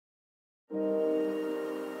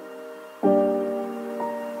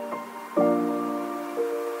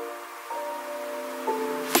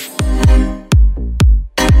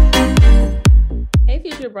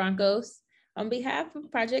Broncos. On behalf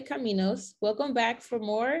of Project Caminos, welcome back for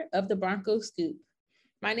more of the Bronco Scoop.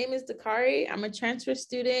 My name is Dakari. I'm a transfer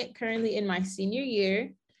student currently in my senior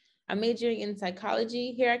year. I'm majoring in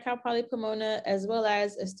psychology here at Cal Poly Pomona, as well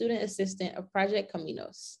as a student assistant of Project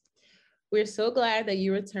Caminos. We're so glad that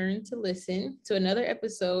you returned to listen to another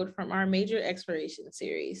episode from our major exploration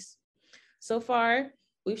series. So far,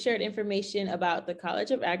 we've shared information about the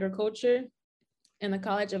College of Agriculture and the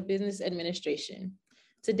College of Business Administration.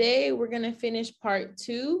 Today, we're going to finish part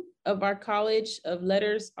 2 of our College of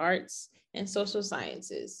Letters, Arts, and Social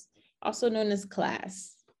Sciences, also known as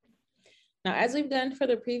CLASS. Now, as we've done for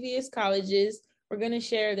the previous colleges, we're going to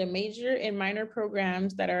share the major and minor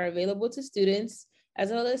programs that are available to students,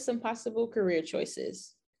 as well as some possible career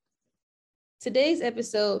choices. Today's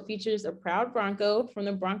episode features a proud Bronco from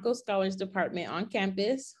the Bronco Scholars Department on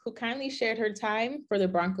campus who kindly shared her time for the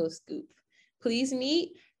Bronco Scoop. Please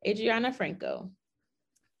meet Adriana Franco.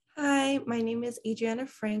 Hi, my name is Adriana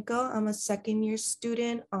Franco. I'm a second year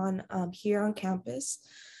student here on campus.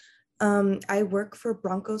 I work for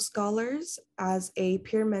Bronco Scholars as a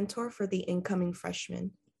peer mentor for the incoming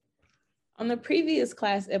freshmen. On the previous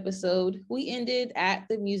class episode, we ended at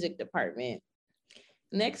the music department.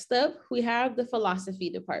 Next up, we have the philosophy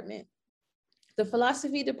department. The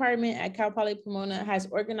philosophy department at Cal Poly Pomona has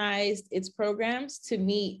organized its programs to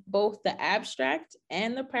meet both the abstract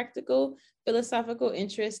and the practical philosophical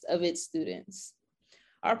interests of its students.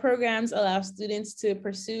 Our programs allow students to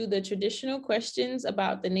pursue the traditional questions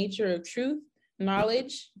about the nature of truth,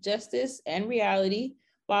 knowledge, justice, and reality,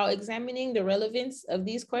 while examining the relevance of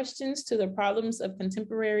these questions to the problems of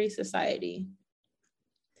contemporary society.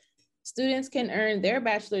 Students can earn their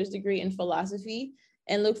bachelor's degree in philosophy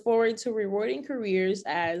and look forward to rewarding careers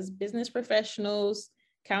as business professionals,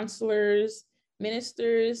 counselors,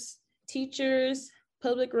 ministers, teachers,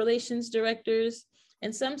 public relations directors,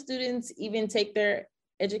 and some students even take their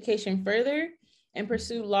education further and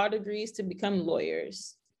pursue law degrees to become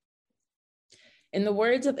lawyers. In the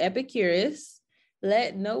words of Epicurus,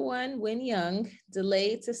 let no one when young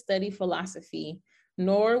delay to study philosophy,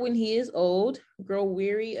 nor when he is old grow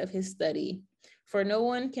weary of his study. For no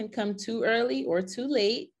one can come too early or too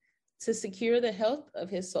late to secure the health of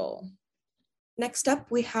his soul. Next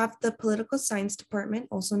up, we have the Political Science Department,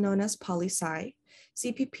 also known as Poli-Sci.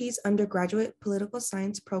 CPP's undergraduate political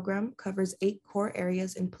science program covers 8 core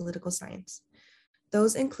areas in political science.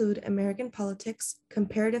 Those include American politics,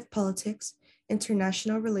 comparative politics,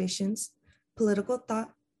 international relations, political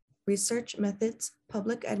thought, research methods,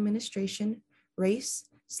 public administration,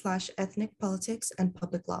 race/ethnic politics, and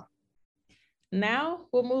public law. Now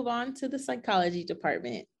we'll move on to the psychology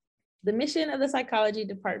department. The mission of the psychology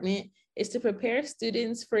department is to prepare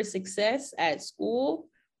students for success at school,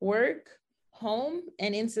 work, home,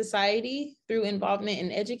 and in society through involvement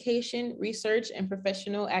in education, research, and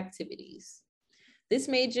professional activities. This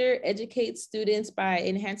major educates students by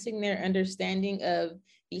enhancing their understanding of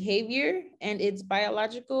behavior and its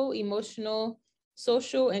biological, emotional,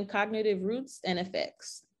 social, and cognitive roots and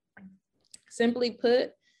effects. Simply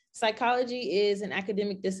put, psychology is an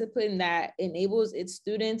academic discipline that enables its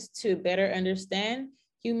students to better understand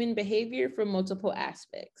human behavior from multiple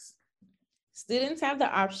aspects. Students have the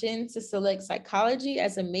option to select psychology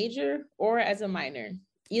as a major or as a minor.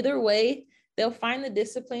 Either way, they'll find the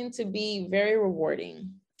discipline to be very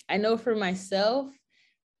rewarding. I know for myself,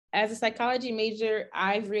 as a psychology major,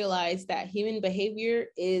 I've realized that human behavior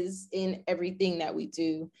is in everything that we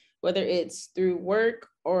do, whether it's through work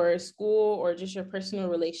or school or just your personal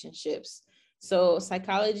relationships. So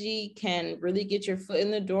psychology can really get your foot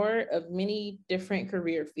in the door of many different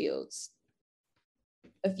career fields.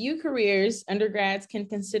 A few careers undergrads can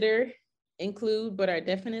consider include, but are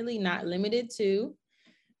definitely not limited to,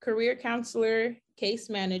 career counselor, case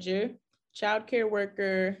manager, childcare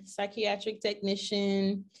worker, psychiatric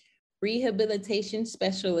technician, rehabilitation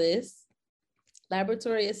specialist,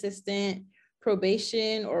 laboratory assistant,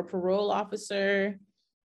 probation or parole officer,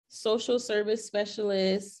 social service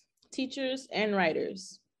specialist, teachers, and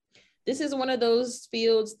writers. This is one of those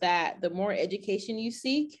fields that the more education you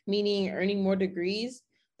seek, meaning earning more degrees,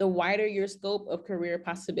 the wider your scope of career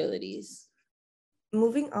possibilities.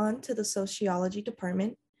 Moving on to the sociology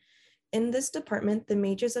department. In this department, the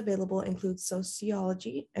majors available include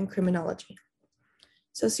sociology and criminology.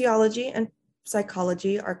 Sociology and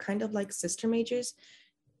psychology are kind of like sister majors.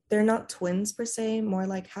 They're not twins per se, more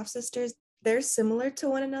like half-sisters. They're similar to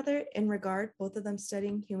one another in regard, both of them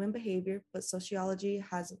studying human behavior, but sociology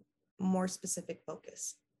has more specific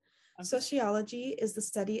focus. Okay. Sociology is the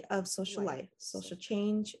study of social life, social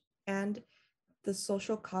change, and the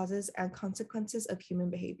social causes and consequences of human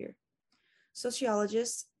behavior.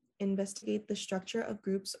 Sociologists investigate the structure of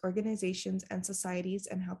groups, organizations, and societies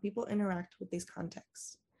and how people interact with these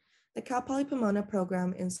contexts. The Cal Poly Pomona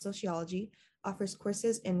program in sociology offers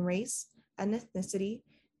courses in race and ethnicity,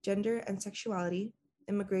 gender and sexuality,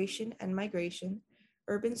 immigration and migration,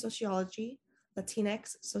 urban sociology,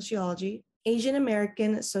 Latinx sociology, Asian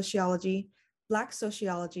American sociology, Black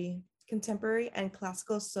sociology, contemporary and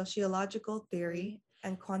classical sociological theory,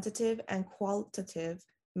 and quantitative and qualitative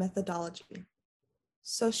methodology.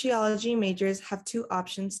 Sociology majors have two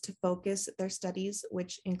options to focus their studies,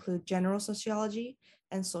 which include general sociology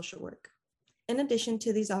and social work. In addition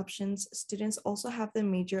to these options, students also have the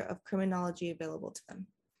major of criminology available to them.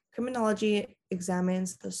 Criminology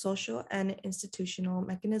examines the social and institutional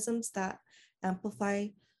mechanisms that amplify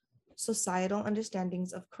societal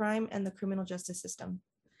understandings of crime and the criminal justice system.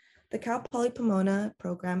 The Cal Poly Pomona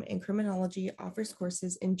program in criminology offers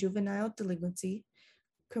courses in juvenile delinquency,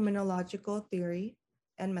 criminological theory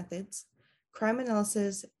and methods, crime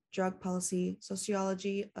analysis, drug policy,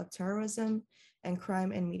 sociology of terrorism, and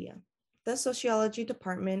crime and media. The sociology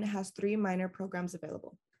department has 3 minor programs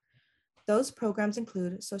available. Those programs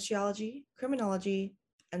include sociology, criminology,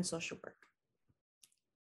 and social work.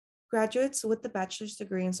 Graduates with the bachelor's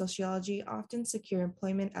degree in sociology often secure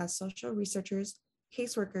employment as social researchers,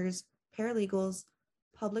 caseworkers, paralegals,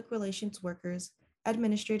 public relations workers,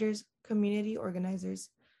 administrators, community organizers,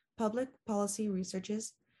 public policy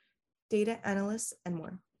researchers, data analysts, and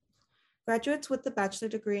more. Graduates with the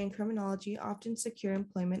bachelor's degree in criminology often secure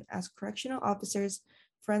employment as correctional officers,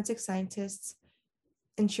 forensic scientists,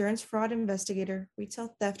 insurance fraud investigator,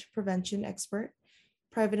 retail theft prevention expert,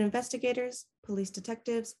 private investigators, police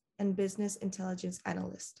detectives, and business intelligence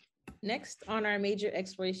analyst. Next on our major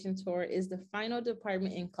exploration tour is the final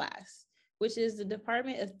department in class, which is the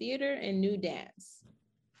Department of Theater and New Dance.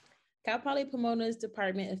 Cal Poly Pomona's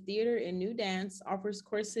Department of Theater and New Dance offers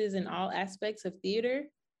courses in all aspects of theater,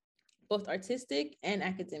 both artistic and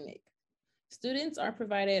academic. Students are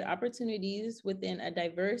provided opportunities within a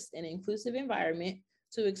diverse and inclusive environment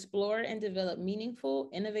to explore and develop meaningful,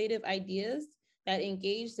 innovative ideas that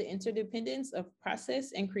engage the interdependence of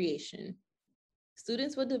process and creation.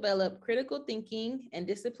 Students will develop critical thinking and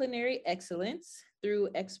disciplinary excellence through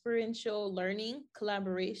experiential learning,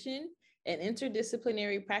 collaboration, and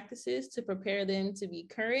interdisciplinary practices to prepare them to be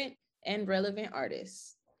current and relevant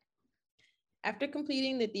artists. After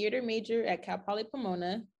completing the theater major at Cal Poly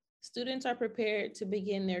Pomona, students are prepared to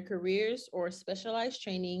begin their careers or specialized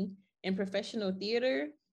training in professional theater,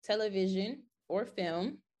 television, or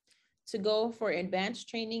film, to go for advanced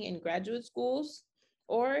training in graduate schools,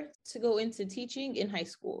 or to go into teaching in high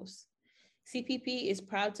schools. CPP is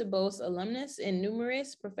proud to boast alumnus in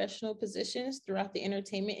numerous professional positions throughout the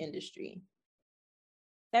entertainment industry.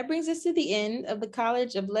 That brings us to the end of the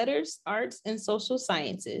College of Letters, Arts, and Social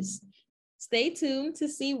Sciences. Stay tuned to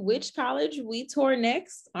see which college we tour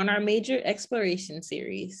next on our major exploration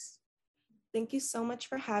series. Thank you so much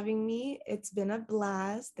for having me. It's been a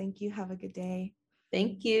blast. Thank you. Have a good day.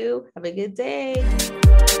 Thank you. Have a good day.